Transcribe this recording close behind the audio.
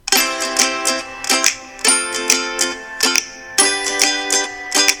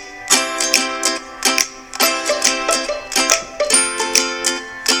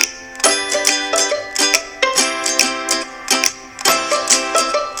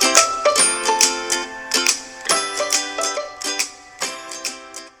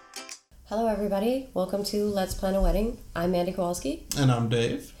everybody. Welcome to Let's Plan a Wedding. I'm Mandy Kowalski. And I'm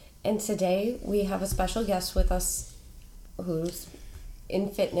Dave. And today we have a special guest with us who's in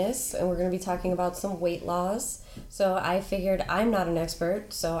fitness, and we're going to be talking about some weight loss. So I figured I'm not an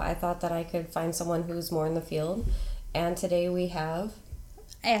expert, so I thought that I could find someone who's more in the field. And today we have...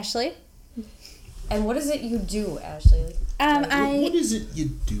 Ashley. And what is it you do, Ashley? What is it you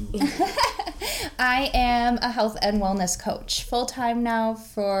do? I am a health and wellness coach, full-time now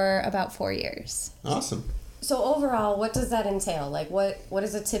for about 4 years. Awesome. So overall, what does that entail? Like, what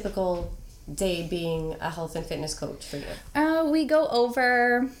is a typical day being a health and fitness coach for you? We go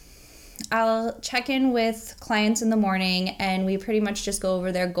over... I'll check in with clients in the morning, and we pretty much just go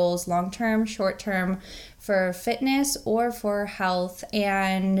over their goals, long-term, short-term, for fitness or for health.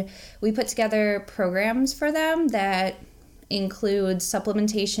 And we put together programs for them that include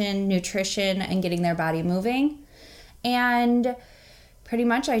supplementation, nutrition, and getting their body moving. And pretty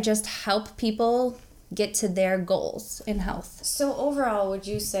much I just help people get to their goals in health. So overall, would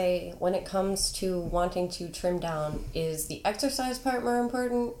you say when it comes to wanting to trim down, is the exercise part more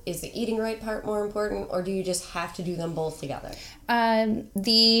important? Is the eating right part more important? Or do you just have to do them both together?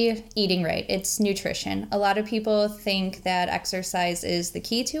 The eating right. It's nutrition. A lot of people think that exercise is the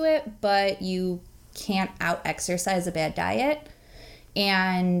key to it, but you can't out-exercise a bad diet.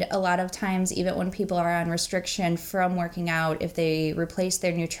 And a lot of times, even when people are on restriction from working out, if they replace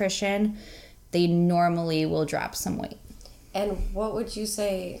their nutrition, they normally will drop some weight. And what would you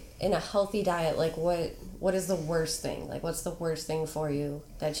say in a healthy diet, like what is the worst thing? Like what's the worst thing for you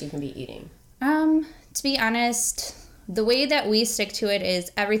that you can be eating? To be honest, the way that we stick to it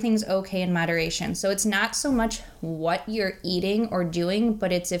is everything's okay in moderation. So it's not so much what you're eating or doing,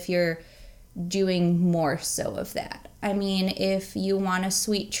 but it's if you're doing more so of that. I mean, if you want a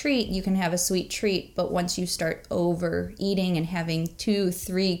sweet treat, you can have a sweet treat, but once you start overeating and having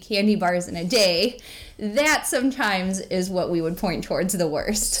 2-3 candy bars in a day, that sometimes is what we would point towards the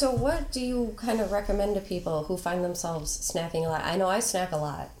worst. So what do you kind of recommend to people who find themselves snacking a lot? I know I snack a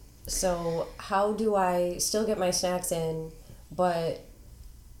lot. So how do I still get my snacks in, but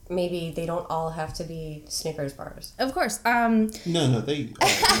maybe they don't all have to be Snickers bars? Of course. No, they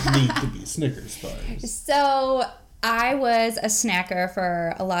all need to be Snickers bars. So I was a snacker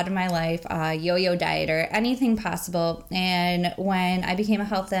for a lot of my life, yo-yo dieter, anything possible. And when I became a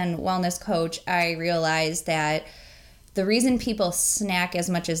health and wellness coach, I realized that the reason people snack as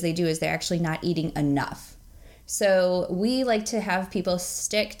much as they do is they're actually not eating enough. So we like to have people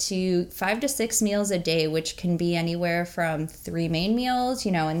stick to 5 to 6 meals a day, which can be anywhere from 3 main meals,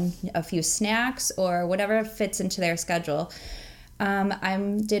 and a few snacks or whatever fits into their schedule.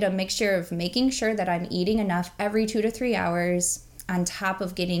 I did a mixture of making sure that I'm eating enough every 2 to 3 hours on top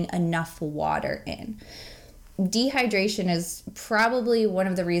of getting enough water in. Dehydration is probably one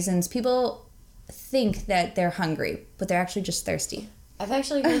of the reasons people think that they're hungry, but they're actually just thirsty. I've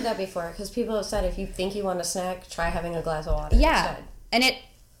actually heard that before because people have said if you think you want a snack, try having a glass of water instead. And it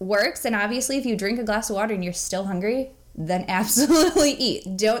works. And obviously, if you drink a glass of water and you're still hungry, then absolutely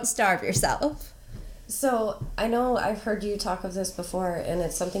eat. Don't starve yourself. So I know I've heard you talk of this before, and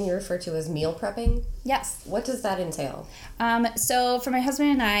it's something you refer to as meal prepping. Yes. What does that entail? So for my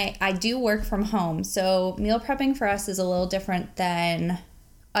husband and I do work from home. So meal prepping for us is a little different than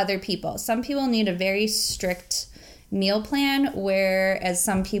other people. Some people need a very strict meal plan, whereas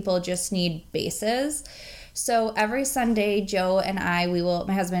some people just need bases. So every Sunday, Joe and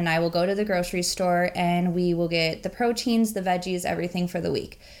my husband and I will go to the grocery store and we will get the proteins, the veggies, everything for the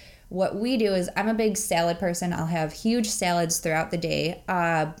week. What we do is, I'm a big salad person. I'll have huge salads throughout the day,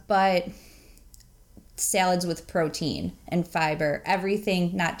 but salads with protein and fiber,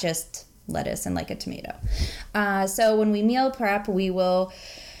 everything, not just lettuce and like a tomato. So when we meal prep, we will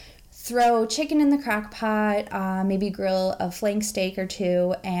throw chicken in the crock pot, maybe grill a flank steak or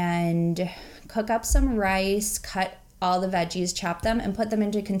 2, and cook up some rice, cut all the veggies, chop them, and put them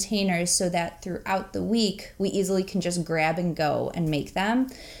into containers so that throughout the week, we easily can just grab and go and make them.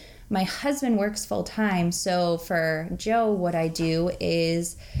 My husband works full time, so for Joe, what I do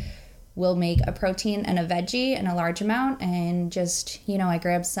is we'll make a protein and a veggie in a large amount, and just, I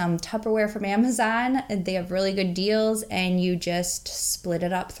grab some Tupperware from Amazon. They have really good deals, and you just split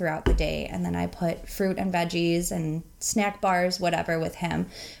it up throughout the day. And then I put fruit and veggies and snack bars, whatever, with him.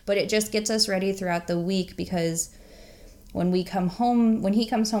 But it just gets us ready throughout the week, because when he comes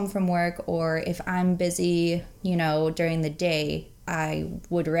home from work, or if I'm busy, during the day, I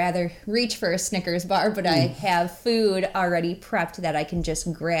would rather reach for a Snickers bar, but I have food already prepped that I can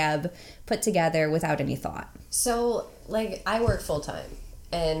just grab, put together without any thought. So, I work full time,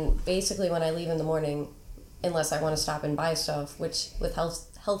 and basically when I leave in the morning, unless I want to stop and buy stuff, which with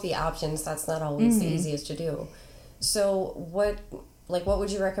health healthy options, that's not always the easiest to do. So what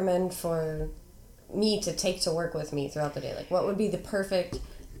would you recommend for me to take to work with me throughout the day? Like, what would be the perfect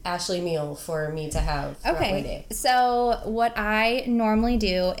Ashley meal for me to have throughout my day? So what I normally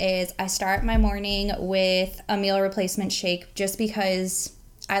do is I start my morning with a meal replacement shake just because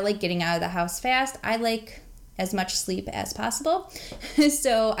I like getting out of the house fast. I like as much sleep as possible.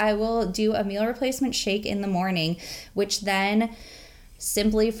 So I will do a meal replacement shake in the morning, which then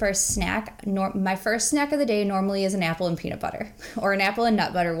simply for snack, my first snack of the day normally is an apple and peanut butter or an apple and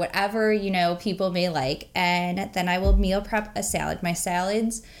nut butter, whatever, people may like. And then I will meal prep a salad. My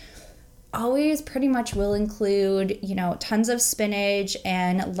salads always pretty much will include, tons of spinach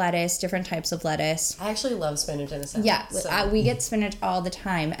and lettuce, different types of lettuce. I actually love spinach in a salad. Yeah, so. We get spinach all the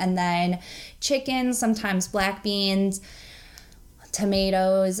time. And then chicken, sometimes black beans,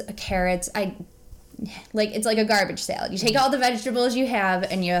 tomatoes, carrots. It's like a garbage salad. You take all the vegetables you have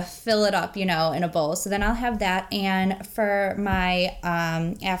and you fill it up, in a bowl. So then I'll have that. And for my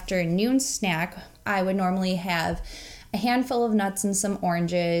afternoon snack, I would normally have a handful of nuts and some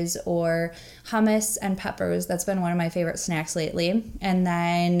oranges, or hummus and peppers. That's been one of my favorite snacks lately. And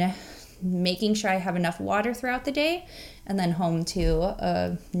then making sure I have enough water throughout the day, and then home to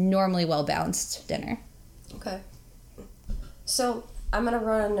a normally well-balanced dinner. Okay. So I'm going to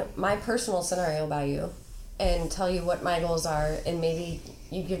run my personal scenario by you and tell you what my goals are, and maybe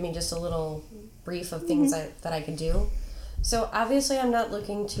you give me just a little brief of things that I could do. So obviously I'm not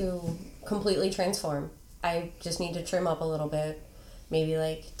looking to completely transform. I just need to trim up a little bit, maybe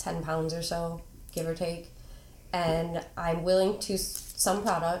like 10 pounds or so, give or take. And I'm willing to some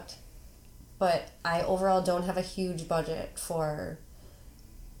product, but I overall don't have a huge budget for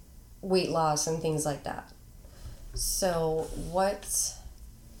weight loss and things like that. So what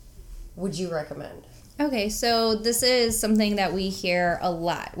would you recommend? Okay, so this is something that we hear a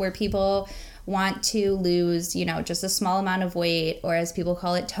lot, where people want to lose, just a small amount of weight, or as people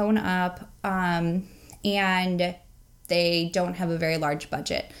call it, tone up, and they don't have a very large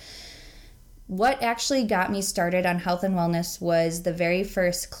budget. What actually got me started on health and wellness was the very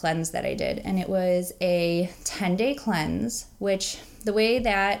first cleanse that I did, and it was a 10-day cleanse, which the way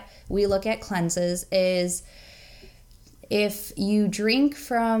that we look at cleanses is if you drink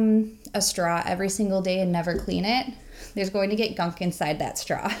from a straw every single day and never clean it, there's going to get gunk inside that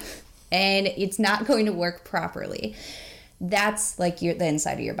straw, and it's not going to work properly. That's like the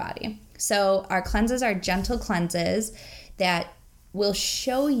inside of your body. So our cleanses are gentle cleanses that will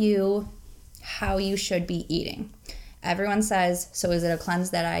show you how you should be eating. Everyone says, so is it a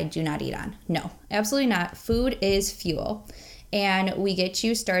cleanse that I do not eat on? No, absolutely not. Food is fuel. And we get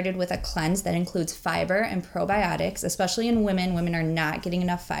you started with a cleanse that includes fiber and probiotics, especially in women. Women are not getting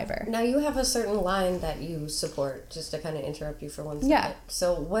enough fiber. Now, you have a certain line that you support, just to kind of interrupt you for 1 second. Yeah.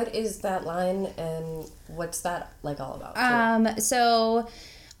 So what is that line, and what's that all about? So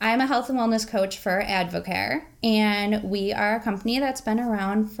I'm a health and wellness coach for Advocare, and we are a company that's been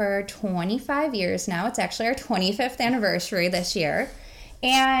around for 25 years now. It's actually our 25th anniversary this year.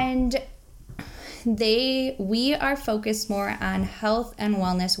 And we are focused more on health and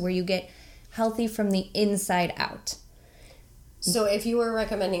wellness, where you get healthy from the inside out. So if you were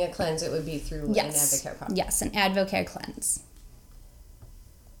recommending a cleanse, it would be through an Advocare product? Yes, an Advocare cleanse.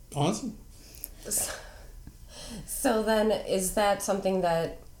 Awesome. So then, is that something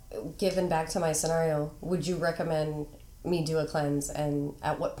that, given back to my scenario, would you recommend me do a cleanse, and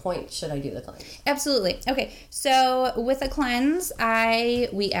at what point should I do the cleanse? Absolutely. Okay, so with a cleanse,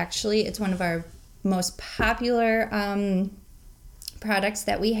 it's one of our most popular products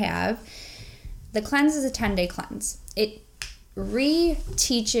that we have. The cleanse is a 10-day cleanse. It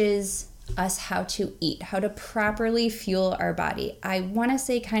reteaches us how to eat, how to properly fuel our body. I want to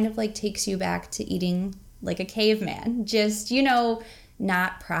say kind of like takes you back to eating like a caveman, just,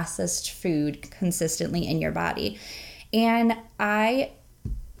 not processed food consistently in your body. And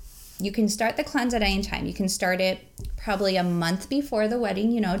you can start the cleanse at any time. You can start it probably a month before the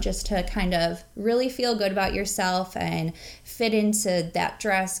wedding, just to kind of really feel good about yourself and fit into that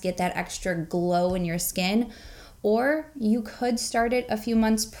dress, get that extra glow in your skin. Or you could start it a few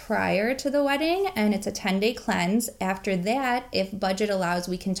months prior to the wedding, and it's a 10-day cleanse. After that, if budget allows,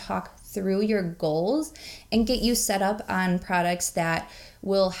 we can talk through your goals and get you set up on products that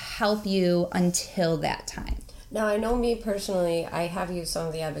will help you until that time. Now, I know me personally, I have used some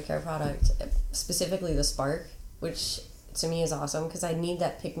of the Advocare product, specifically the Spark, which to me is awesome because I need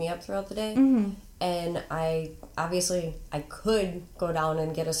that pick-me-up throughout the day. Mm-hmm. And I could go down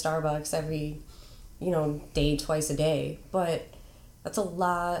and get a Starbucks every, day, twice a day. But That's a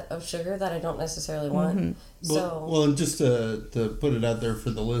lot of sugar that I don't necessarily want. Mm-hmm. So Well, and just to put it out there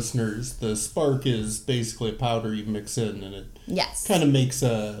for the listeners, the Spark is basically a powder you mix in, and it Yes. kind of makes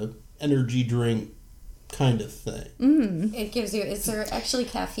a energy drink kind of thing. it gives you. Is there actually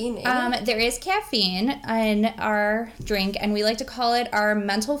caffeine in it? There is caffeine in our drink, and we like to call it our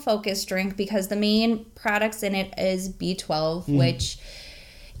mental focus drink because the main products in it is B12, which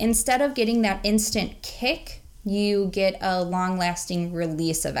instead of getting that instant kick, you get a long-lasting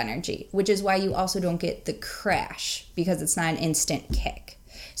release of energy, which is why you also don't get the crash because it's not an instant kick.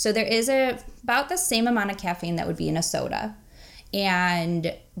 So there is about the same amount of caffeine that would be in a soda,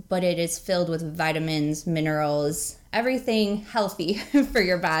 but it is filled with vitamins, minerals, everything healthy for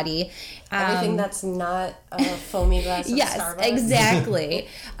your body. Everything that's not a foamy glass of Yes, Starbucks. exactly.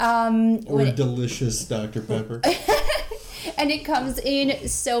 Or delicious Dr. Pepper. And it comes in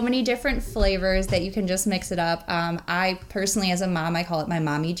so many different flavors that you can just mix it up. I personally, as a mom, I call it my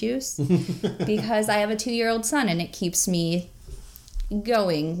mommy juice because I have a 2-year-old son and it keeps me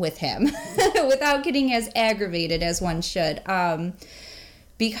going with him without getting as aggravated as one should.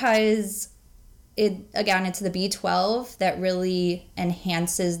 Because it's the B12 that really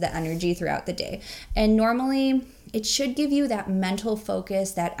enhances the energy throughout the day. And normally it should give you that mental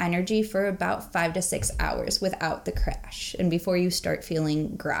focus, that energy for about 5 to 6 hours without the crash and before you start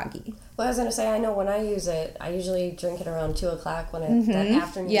feeling groggy. Well, I was going to say, I know when I use it, I usually drink it around 2 o'clock when that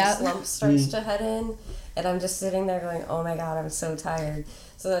afternoon slump starts to head in. And I'm just sitting there going, oh my God, I'm so tired.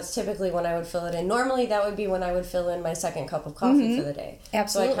 So that's typically when I would fill it in. Normally, that would be when I would fill in my second cup of coffee for the day.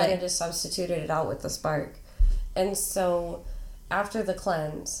 Absolutely. So I kind of just substituted it out with the Spark. And so after the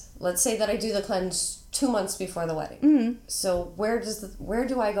cleanse, let's say that I do the cleanse 2 months before the wedding. So where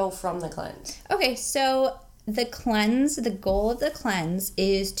do I go from the cleanse? Okay, so the goal of the cleanse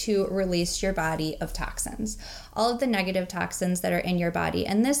is to release your body of toxins, all of the negative toxins that are in your body.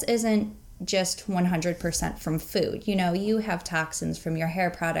 And this isn't just 100% from food. You have toxins from your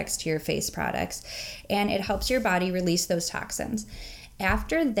hair products to your face products, and it helps your body release those toxins.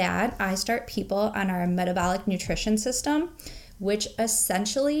 After that, I start people on our metabolic nutrition system, which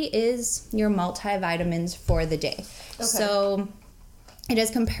essentially is your multivitamins for the day. Okay. So it is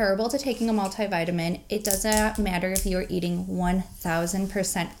comparable to taking a multivitamin. It does not matter if you're eating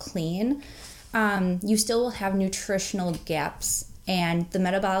 1000% clean. You still will have nutritional gaps, and the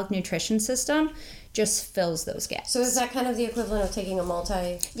metabolic nutrition system just fills those gaps. So is that kind of the equivalent of taking a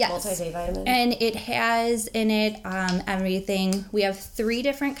multi-day vitamin? And it has in it everything. We have 3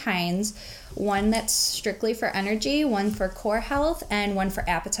 different kinds. One that's strictly for energy, one for core health, and one for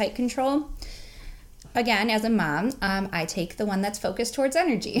appetite control. Again, as a mom, I take the one that's focused towards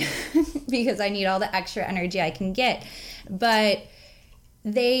energy because I need all the extra energy I can get. But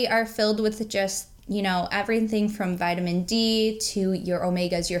they are filled with just everything from vitamin D to your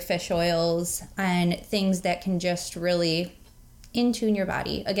omegas, your fish oils, and things that can just really in-tune your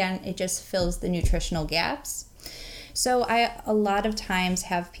body. Again, it just fills the nutritional gaps. So I a lot of times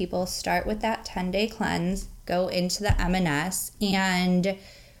have people start with that 10-day cleanse, go into the M&S, and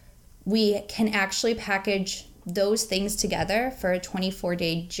we can actually package those things together for a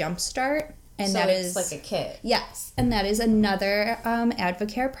 24-day jump start. And so that it's is like a kit. Yes, and that is another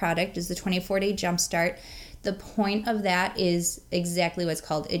Advocare product, is the 24-day Jumpstart. The point of that is exactly what's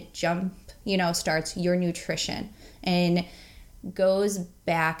called. It starts your nutrition and goes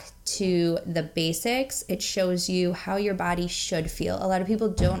back to the basics. It shows you how your body should feel. A lot of people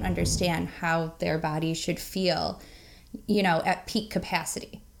don't understand how their body should feel, at peak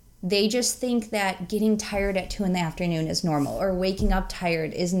capacity. They just think that getting tired at 2 p.m. is normal, or waking up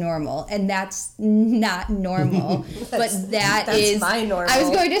tired is normal, and that's not normal. But that's my normal. I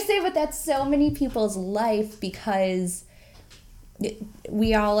was going to say, but that's so many people's life because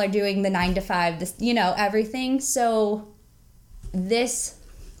we all are doing the 9 to 5, everything. So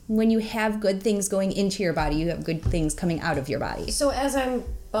when you have good things going into your body, you have good things coming out of your body. So as I'm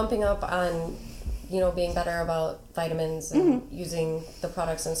bumping up on being better about vitamins and using the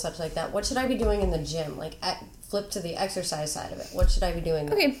products and such like that, what should I be doing in the gym? Like, flip to the exercise side of it. What should I be doing?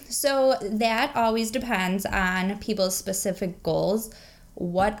 Okay, so that always depends on people's specific goals.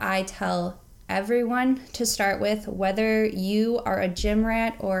 What I tell everyone to start with, whether you are a gym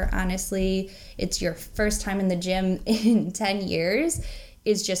rat or honestly it's your first time in the gym in 10 years,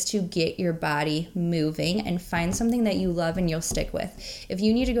 is just to get your body moving and find something that you love and you'll stick with. If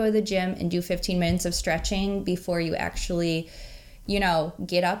you need to go to the gym and do 15 minutes of stretching before you actually,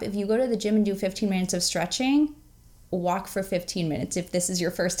 get up, if you go to the gym and do 15 minutes of stretching, walk for 15 minutes if this is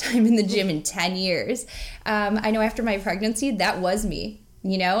your first time in the gym in 10 years. I know after my pregnancy, that was me.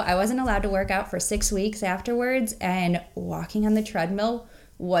 You know, I wasn't allowed to work out for 6 weeks afterwards, and walking on the treadmill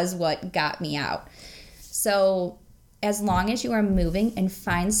was what got me out. So as long as you are moving and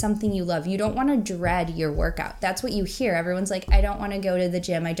find something you love, you don't want to dread your workout. That's what you hear. Everyone's like, I don't want to go to the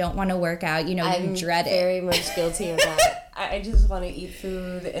gym. I don't want to work out. You know, you dread it. I'm very much guilty of that. I just want to eat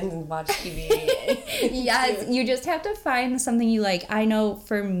food and watch TV. Yes, you just have to find something you like. I know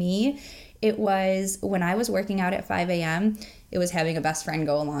for me, it was when I was working out at 5 a.m., it was having a best friend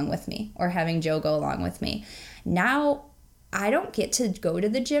go along with me or having Joe go along with me. Now, I don't get to go to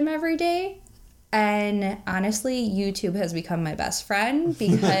the gym every day. And honestly, YouTube has become my best friend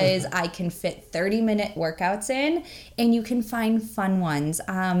because I can fit 30-minute workouts in, and you can find fun ones.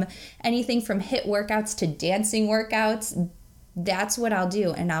 Anything from HIIT workouts to dancing workouts, that's what I'll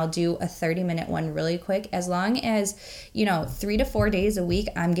do. And I'll do a 30-minute one really quick, as long as, 3 to 4 days a week,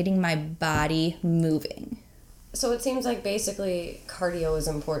 I'm getting my body moving. So it seems like basically cardio is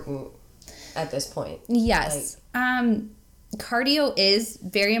important at this point. Yes. Cardio is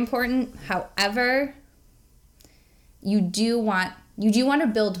very important. However, you do want to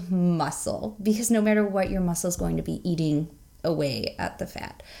build muscle, because no matter what, your muscle is going to be eating away at the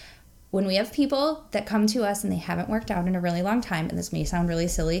fat. When we have people that come to us and they haven't worked out in a really long time, and this may sound really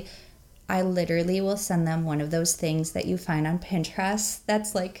silly, I literally will send them one of those things that you find on Pinterest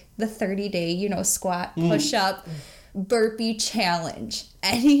that's like the 30-day, squat, push-up, burpee challenge,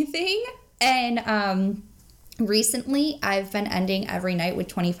 anything. And recently, I've been ending every night with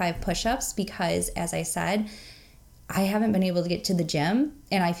 25 push-ups because, as I said, I haven't been able to get to the gym,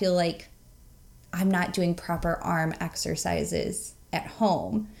 and I feel like I'm not doing proper arm exercises at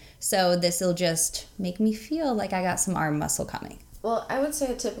home. So this will just make me feel like I got some arm muscle coming. Well, I would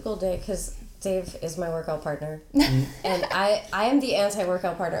say a typical day, because Dave is my workout partner, and I am the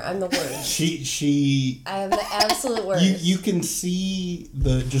anti-workout partner. I'm the worst. I am the absolute worst. You can see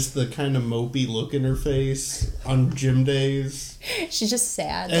the kind of mopey look in her face on gym days. She's just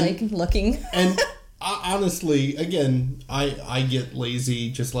sad, looking. And honestly, again, I get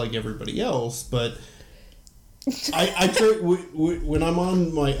lazy just like everybody else, but I try when I'm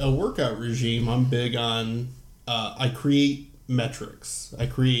on a workout regime. I'm big on I create metrics. I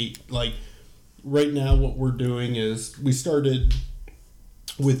create right now what we're doing is we started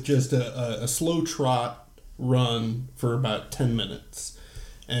with just a slow trot run for about 10 minutes.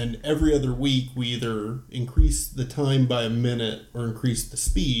 And every other week we either increase the time by a minute or increase the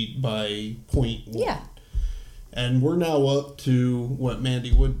speed by 0.1. Yeah. And we're now up to what,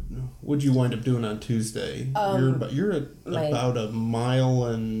 Mandy? What'd you wind up doing on Tuesday? You're at about a mile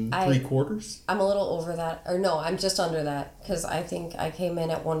and 3/4. I'm a little over that, or no, I'm just under that, because I think I came in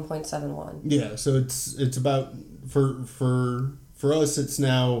at 1.71. Yeah, so it's about for us it's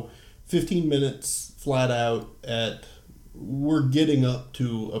now 15 minutes flat out we're getting up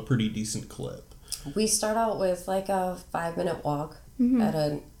to a pretty decent clip. We start out with like a 5-minute walk at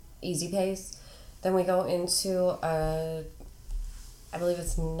an easy pace. Then we go into I believe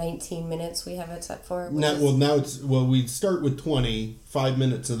it's 19 minutes we have it set for. We start with 20. 5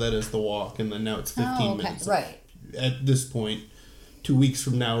 minutes of that is the walk, and then now it's 15 minutes. Right. At this point, 2 weeks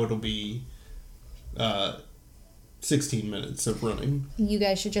from now it'll be 16 minutes of running. You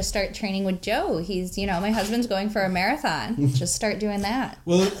guys should just start training with Joe. He's, my husband's going for a marathon. Just start doing that.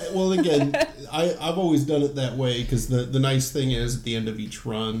 Well, again, I've always done it that way, because the nice thing is at the end of each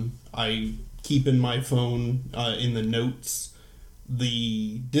run, I keep in my phone in the notes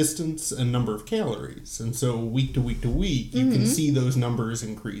the distance and number of calories, and so week to week to week you can see those numbers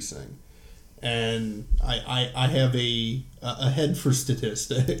increasing. And I have a head for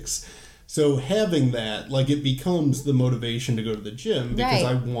statistics. So having that, it becomes the motivation to go to the gym, because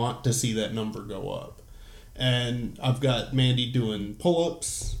I want to see that number go up. And I've got Mandy doing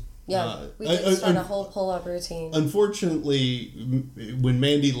pull-ups. Yeah, we did start a whole pull-up routine. Unfortunately, when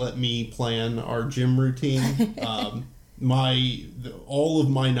Mandy let me plan our gym routine, all of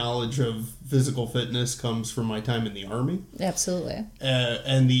my knowledge of physical fitness comes from my time in the Army. Absolutely.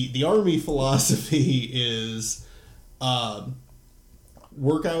 And the Army philosophy is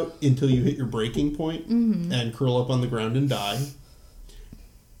work out until you hit your breaking point and curl up on the ground and die.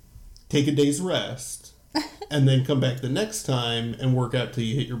 Take a day's rest. And then come back the next time and work out till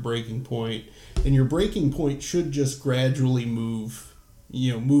you hit your breaking point. And your breaking point should just gradually move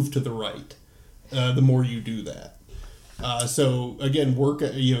to the right. The more you do that. So again,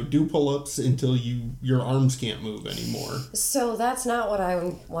 do pull-ups until your arms can't move anymore. So that's not what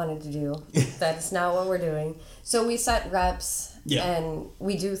I wanted to do. That's not what we're doing. So we set reps, and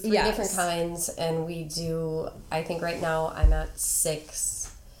we do 3 different kinds, and we do, I think right now I'm at 6.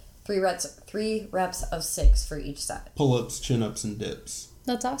 3 reps of 6 for each set. Pull-ups, chin-ups, and dips.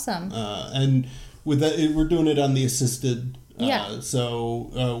 That's awesome. And with that, we're doing it on the assisted. Yeah.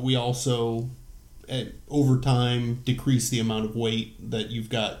 So we also, over time, decrease the amount of weight that you've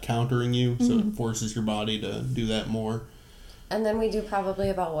got countering you. So it forces your body to do that more. And then we do probably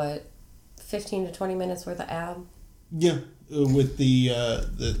about, 15 to 20 minutes worth of ab? Yeah. With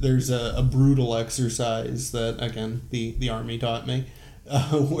there's a brutal exercise that, again, the Army taught me,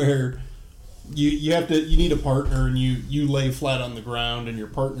 where you need a partner, and you lay flat on the ground, and your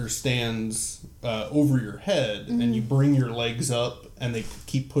partner stands over your head, and you bring your legs up, and they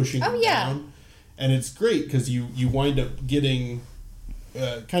keep pushing you down. And it's great because you wind up getting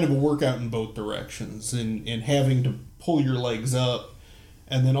kind of a workout in both directions, and having to pull your legs up,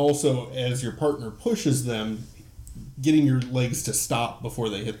 and then also as your partner pushes them, getting your legs to stop before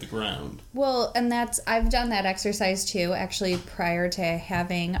they hit the ground. Well, and I've done that exercise too. Actually, prior to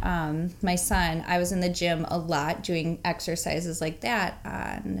having my son, I was in the gym a lot doing exercises like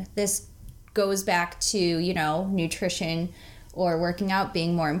that. This goes back to, nutrition or working out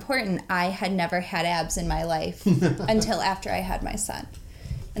being more important. I had never had abs in my life until after I had my son.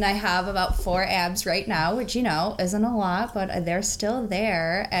 And I have about 4 abs right now, which, isn't a lot, but they're still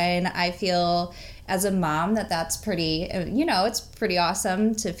there. And I feel as a mom that's pretty, it's pretty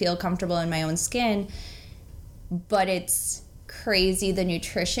awesome to feel comfortable in my own skin. But it's crazy, the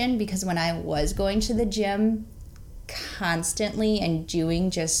nutrition, because when I was going to the gym constantly and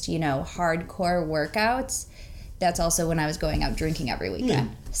doing just, hardcore workouts, that's also when I was going out drinking every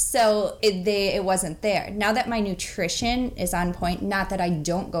weekend. So it wasn't there. Now that my nutrition is on point, not that I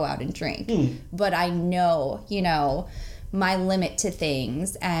don't go out and drink, but I know, my limit to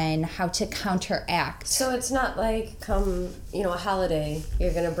things and how to counteract. So it's not like come, a holiday,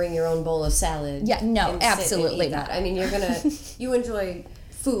 you're going to bring your own bowl of salad. Yeah, no, absolutely not. I mean, you enjoy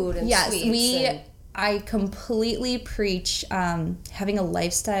food and sweets. I completely preach having a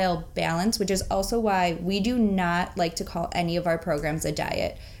lifestyle balance, which is also why we do not like to call any of our programs a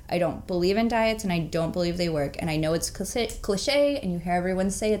diet. I don't believe in diets, and I don't believe they work. And I know it's cliche, and you hear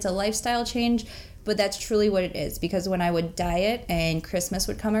everyone say it's a lifestyle change, but that's truly what it is. Because when I would diet and Christmas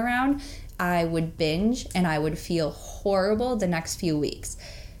would come around, I would binge, and I would feel horrible the next few weeks.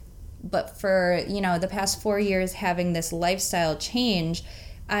 But for, the past 4 years having this lifestyle change,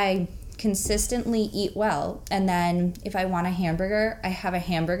 I consistently eat well, and then if I want a hamburger, I have a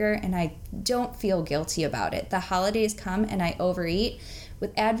hamburger, and I don't feel guilty about it. The holidays come and I overeat.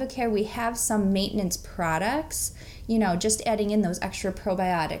 With Advocare, we have some maintenance products, just adding in those extra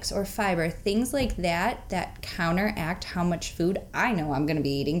probiotics or fiber, things like that counteract how much food I know I'm going to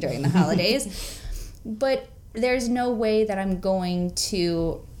be eating during the holidays. But there's no way that I'm going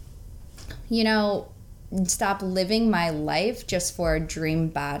to, stop living my life just for a dream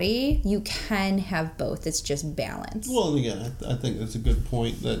body. You can have both. It's just balance. Well, and again, I think that's a good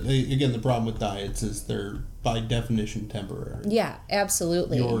point. That again, the problem with diets is they're by definition temporary. Yeah,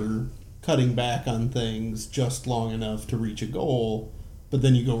 absolutely. You're cutting back on things just long enough to reach a goal, but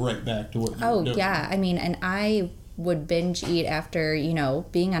then you go right back to what you were doing. Yeah. I mean, and I would binge eat after,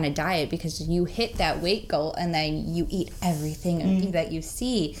 being on a diet, because you hit that weight goal and then you eat everything that you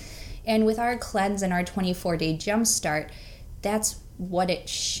see. And with our cleanse and our 24-day jumpstart, that's what it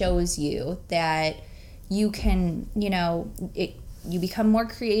shows you, that you can, you become more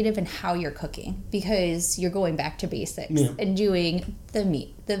creative in how you're cooking, because you're going back to basics and doing the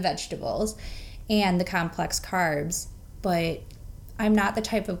meat, the vegetables, and the complex carbs. But I'm not the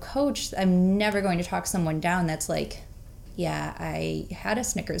type of coach, I'm never going to talk someone down that's like, yeah, I had a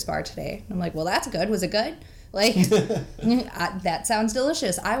Snickers bar today. I'm like, well, that's good. Was it good? Like, that sounds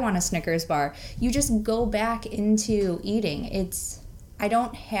delicious. I want a Snickers bar. You just go back into eating. I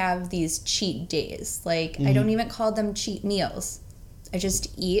don't have these cheat days. Like, I don't even call them cheat meals. I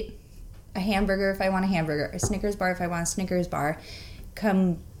just eat a hamburger if I want a hamburger, a Snickers bar if I want a Snickers bar.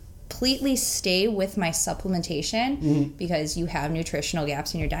 Completely stay with my supplementation, because you have nutritional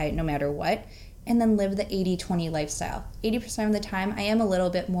gaps in your diet no matter what. And then live the 80-20 lifestyle. 80% of the time, I am a little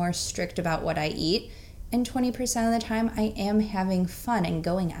bit more strict about what I eat. And 20% of the time, I am having fun and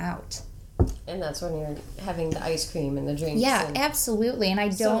going out. And that's when you're having the ice cream and the drinks. Yeah, absolutely. And I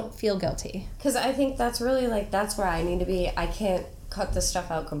don't feel guilty. Because I think that's really, that's where I need to be. I can't cut this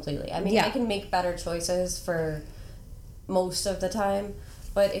stuff out completely. I mean, I can make better choices for most of the time.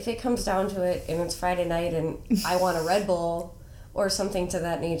 But if it comes down to it, and it's Friday night, and I want a Red Bull or something to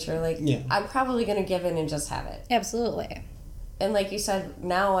that nature, I'm probably going to give in and just have it. Absolutely. And like you said,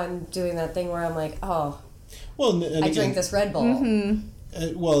 now I'm doing that thing where I'm like, oh, well, I drink this Red Bull.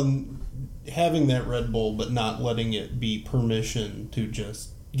 Well, having that Red Bull, but not letting it be permission to just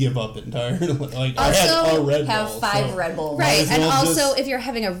give up entirely. Like I had a Red Bull. Have 5 so Red Bulls. Right, and well also just- if you're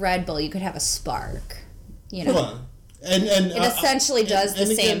having a Red Bull, you could have a Spark. You know, Come on. And it essentially does the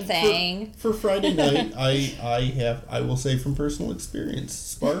same again, thing. For Friday night, I will say from personal experience,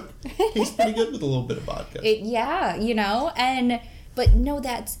 Spark tastes pretty good with a little bit of vodka. But no,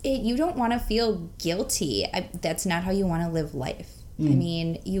 that's it. You don't want to feel guilty. That's not how you want to live life. I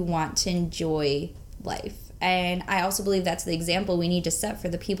mean, you want to enjoy life. And I also believe that's the example we need to set for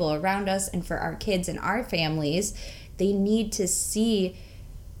the people around us and for our kids and our families. They need to see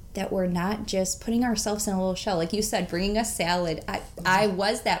that we're not just putting ourselves in a little shell. Like you said, bringing a salad. I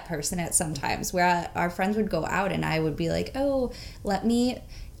was that person at some times where our friends would go out and I would be like, oh, let me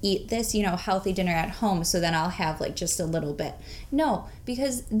eat this, healthy dinner at home, so then I'll have like just a little bit. No,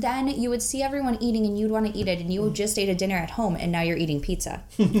 because then you would see everyone eating and you'd want to eat it, and you just ate a dinner at home and now you're eating pizza.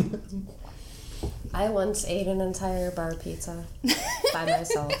 I once ate an entire bar pizza by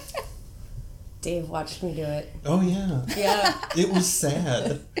myself. Dave watched me do it. Oh yeah. Yeah. It was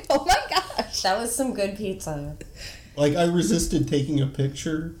sad. Oh my gosh. That was some good pizza. Like I resisted taking a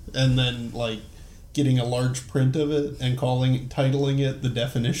picture and then like getting a large print of it and titling it "The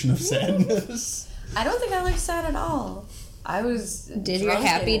Definition of Sadness." I don't think I looked sad at all. I was. Did your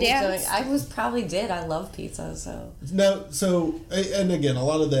happy dance? I probably did. I love pizza, so. No, so and again, a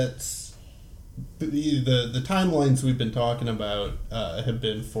lot of that's the timelines we've been talking about have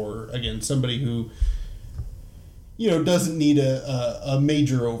been for again somebody who doesn't need a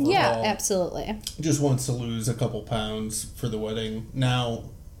major overhaul. Yeah, absolutely. Just wants to lose a couple pounds for the wedding. Now,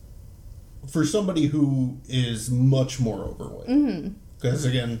 for somebody who is much more overweight, because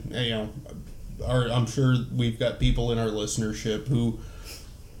again, I'm sure we've got people in our listenership who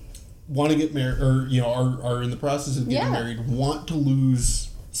want to get married, or are in the process of getting married, want to lose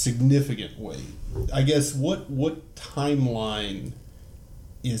significant weight. I guess what timeline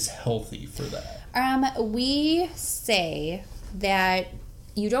is healthy for that? We say that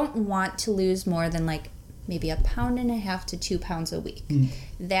you don't want to lose more than like maybe 1.5 pounds to 2 pounds a week.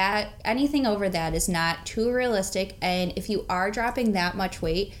 That anything over that is not too realistic, and if you are dropping that much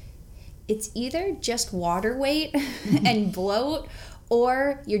weight, it's either just water weight and bloat,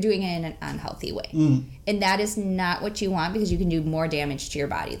 or you're doing it in an unhealthy way. And that is not what you want, because you can do more damage to your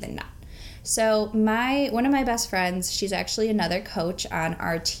body than not. So one of my best friends, she's actually another coach on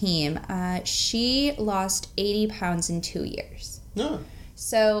our team. She lost 80 pounds in 2 years. No.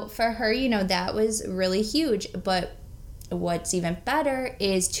 So for her, that was really huge. But what's even better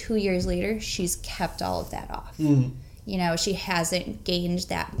is 2 years later, she's kept all of that off. She hasn't gained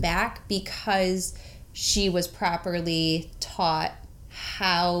that back because she was properly taught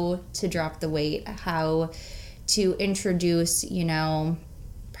how to drop the weight, how to introduce,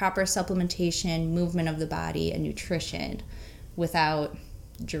 proper supplementation, movement of the body, and nutrition without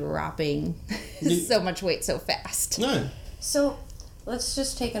dropping so much weight so fast. No. So let's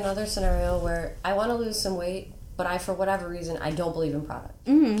just take another scenario where I want to lose some weight, but for whatever reason, I don't believe in product.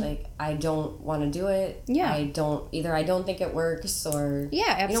 Like, I don't want to do it. Yeah. I don't think it works, or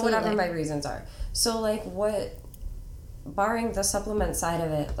absolutely. whatever my reasons are. So like, barring the supplement side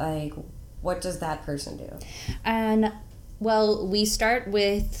of it, like, what does that person do? And well, we start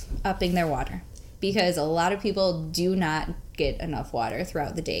with upping their water, because a lot of people do not get enough water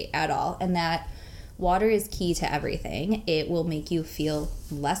throughout the day at all, and that water is key to everything. It will make you feel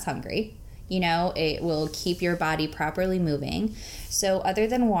less hungry. It will keep your body properly moving. So other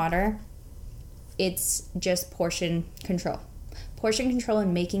than water, it's just portion control. Portion control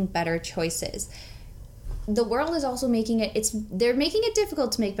and making better choices. The world is also making they're making it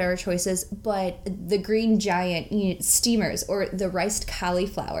difficult to make better choices, but the Green Giant steamers, or the riced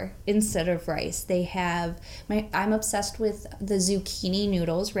cauliflower instead of rice. They have, I'm obsessed with the zucchini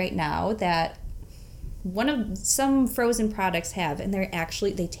noodles right now that some frozen products have, and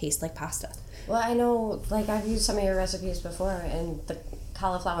they taste like pasta. Well, I know, like, I've used some of your recipes before, and the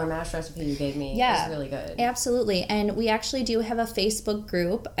cauliflower mash recipe you gave me is really good. Absolutely. And we actually do have a Facebook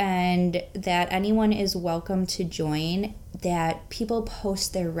group, and that anyone is welcome to join, that people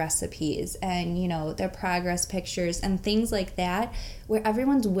post their recipes and, their progress pictures and things like that, where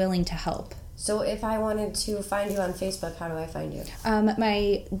everyone's willing to help. So if I wanted to find you on Facebook, how do I find you?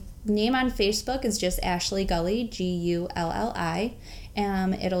 My name on Facebook is just Ashley Gully, Gulli.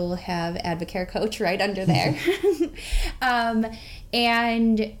 It'll have Advocare Coach right under there.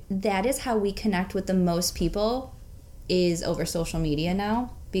 And that is how we connect with the most people, is over social media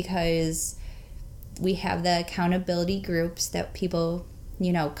now, because we have the accountability groups that people,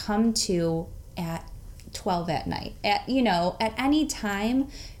 come to at 12 at night, at any time,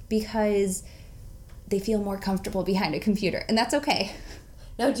 because they feel more comfortable behind a computer, and that's okay.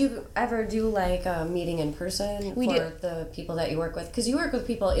 Now, do you ever do like a meeting in person We for do. the people that you work with? Because you work with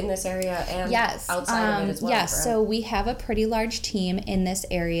people in this area and Yes. outside of it as well. Yes. correct? So we have a pretty large team in this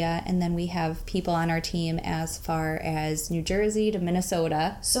area, and then we have people on our team as far as New Jersey to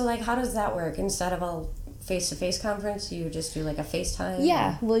Minnesota. So, like, how does that work? Instead of a face-to-face conference, you just do like a FaceTime?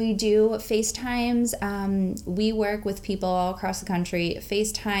 Yeah, well, you do FaceTimes. We work with people all across the country.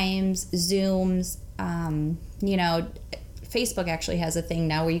 FaceTimes, Zooms, you know, Facebook actually has a thing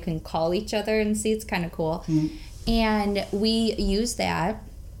now where you can call each other and see. It's kind of cool. And we use that.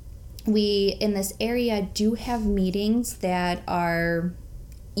 We, in this area, do have meetings that are,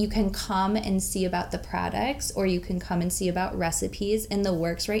 you can come and see about the products, or you can come and see about recipes. In the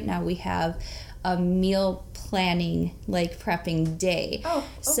works right now, we have a meal planning, like prepping day. Oh, okay.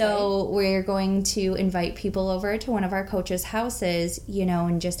 So we're going to invite people over to one of our coaches' houses, you know,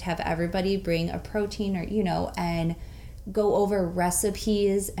 and just have everybody bring a protein, or, you know, and go over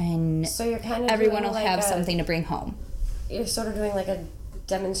recipes, and So you're kind of everyone doing will like have something to bring home. You're sort of doing like a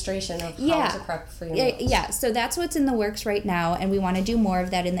demonstration of how Yeah. to prep for your Yeah, meals. yeah, so that's what's in the works right now, and we want to do more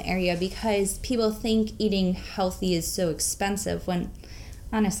of that in the area because people think eating healthy is so expensive when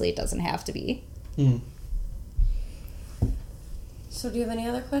honestly it doesn't have to be. So do you have any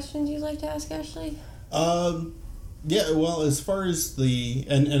other questions you'd like to ask Ashley? Yeah, well, as far as the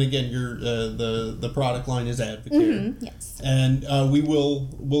and again, your the product line is Advocare, Yes. and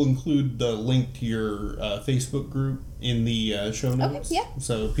we'll include the link to your Facebook group in the show notes, yeah.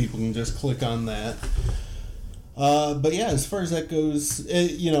 so people can just click on that. But yeah, as far as that goes,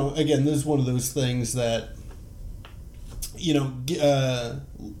 you know, again, this is one of those things that, you know,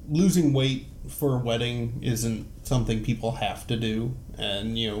 losing weight for a wedding isn't something people have to do,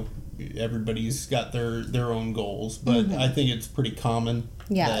 and you know, everybody's got their own goals, but I think it's pretty common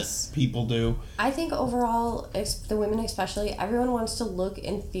Yes. that people do. I think overall, the women especially, everyone wants to look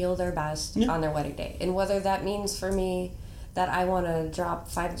and feel their best Yeah. on their wedding day. And whether that means for me that I want to drop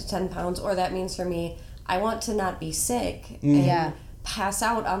 5 to 10 pounds, or that means for me I want to not be sick and Yeah. pass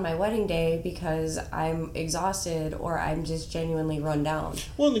out on my wedding day because I'm exhausted or I'm just genuinely run down.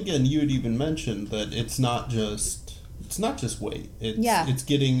 Well, and again, you had even mentioned that it's not just weight. It's, Yeah. it's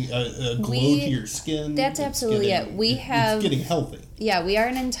getting a glow to your skin. That's It's absolutely getting- it. We have- it's getting healthy. Yeah, we are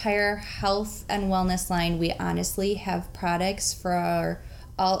an entire health and wellness line. We honestly have products for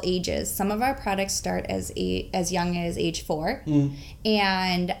all ages. Some of our products start as young as age 4,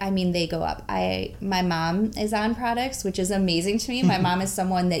 and I mean they go up. My mom is on products, which is amazing to me. My mom is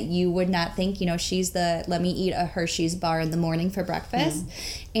someone that you would not think, you know, she's the let me eat a Hershey's bar in the morning for breakfast,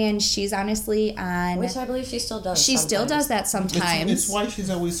 and she's honestly on. Which I believe she still does. She still does that sometimes. It's why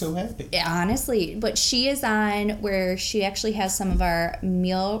she's always so happy. Yeah, honestly, but she is on where she actually has some of our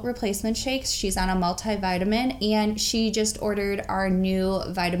meal replacement shakes. She's on a multivitamin, and she just ordered our new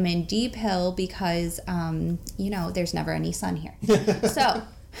vitamin D pill because, you know, there's never any sun here. So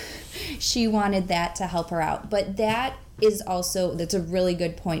she wanted that to help her out. But that's a really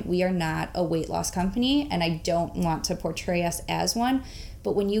good point. We are not a weight loss company, and I don't want to portray us as one.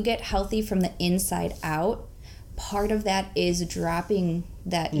 But when you get healthy from the inside out, part of that is dropping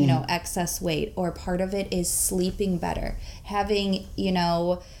that, you know, excess weight, or part of it is sleeping better, having, you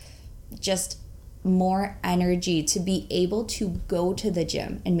know, just more energy to be able to go to the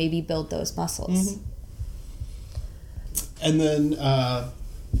gym and maybe build those muscles. And then,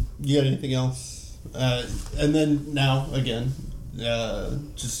 you got anything else? And then now again,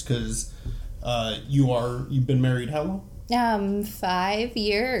 just because you've been married how long? 5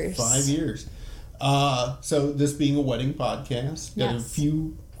 years. 5 years. So this being a wedding podcast, got a Yes.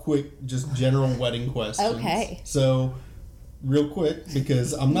 few quick, just general wedding questions. Okay. So, real quick,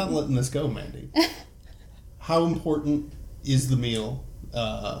 because I'm not letting this go, Mandy. How important is the meal,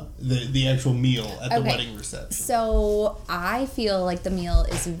 the actual meal at the Okay. wedding reception? So I feel like the meal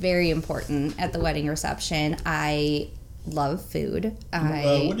is very important at the wedding reception. I love food.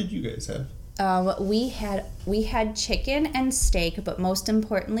 What did you guys have? We had chicken and steak, but most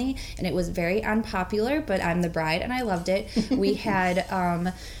importantly, and it was very unpopular, but I'm the bride and I loved it. We had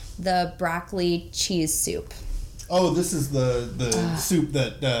the broccoli cheese soup. Oh, this is the soup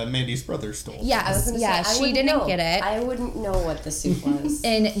that Mandy's brother stole. Yes, yeah, she wouldn't didn't know. get it. I wouldn't know what the soup was.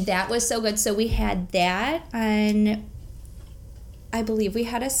 And that was so good. So we had that, and I believe we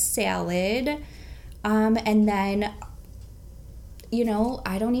had a salad, and then, you know,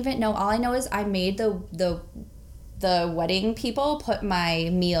 I don't even know. All I know is I made the wedding people put my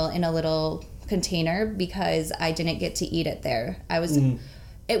meal in a little container because I didn't get to eat it there.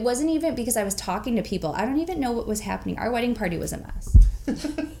 It wasn't even because I was talking to people. I don't even know what was happening. Our wedding party was a mess.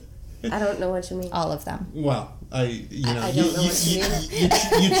 I don't know what you mean. All of them. Well, I don't know what you mean.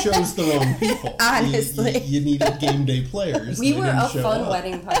 you chose the wrong people. Honestly. You needed game day players. We They were didn't a show fun up.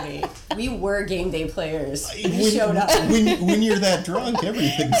 wedding party. We were game day players. We When- showed up. when you're that drunk,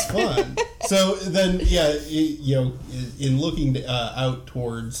 everything's fun. So then, yeah, in looking out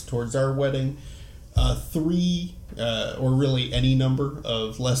towards our wedding, 3 or really any number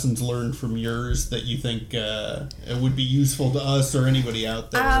of lessons learned from yours that you think would be useful to us or anybody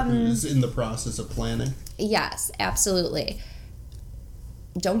out there who's in the process of planning. Yes, absolutely.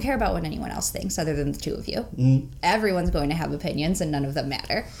 Don't care about what anyone else thinks other than the two of you. Everyone's going to have opinions and none of them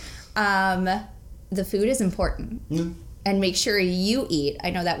matter. The food is important. And make sure you eat.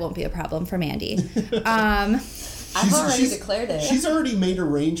 I know that won't be a problem for Mandy. I've already declared it. She's already made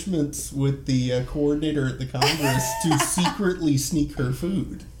arrangements with the coordinator at the Congress to secretly sneak her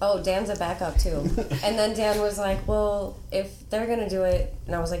food. Oh, Dan's a backup too. And then Dan was like, well, if they're going to do it,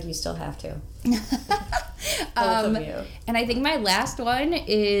 and I was like, you still have to. Both of you. And I think my last one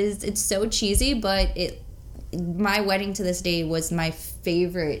is, it's so cheesy, but my wedding to this day was my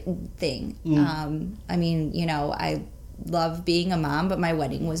favorite thing. I mean, I love being a mom, but my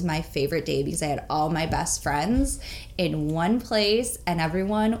wedding was my favorite day because I had all my best friends in one place and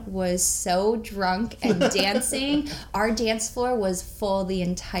everyone was so drunk and dancing. Our dance floor was full the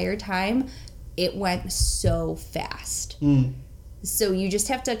entire time. It went so fast. So you just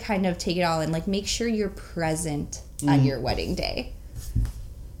have to kind of take it all in, like make sure you're present on your wedding day.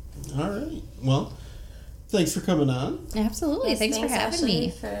 All right. Well, thanks for coming on. Absolutely. Yes, thanks for having Ashley, me.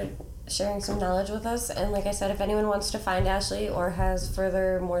 for sharing some knowledge with us. And like I said, if anyone wants to find Ashley or has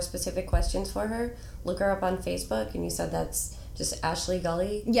further, more specific questions for her, look her up on Facebook. And you said that's just Ashley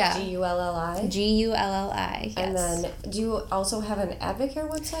Gully? Yeah. Gulli? Gulli, yes. And then, do you also have an Advocare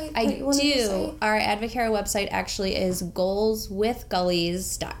website? I that you wanted to do. say? Our Advocare website actually is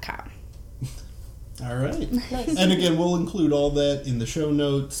goalswithgullies.com. All right. Nice. And again, we'll include all that in the show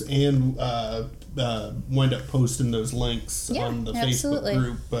notes and wind up posting those links on the absolutely.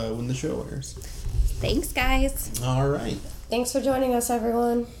 Facebook group when the show airs. Thanks, guys. All right. Thanks for joining us,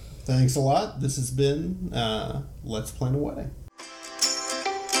 everyone. Thanks a lot. This has been Let's Plan a Wedding.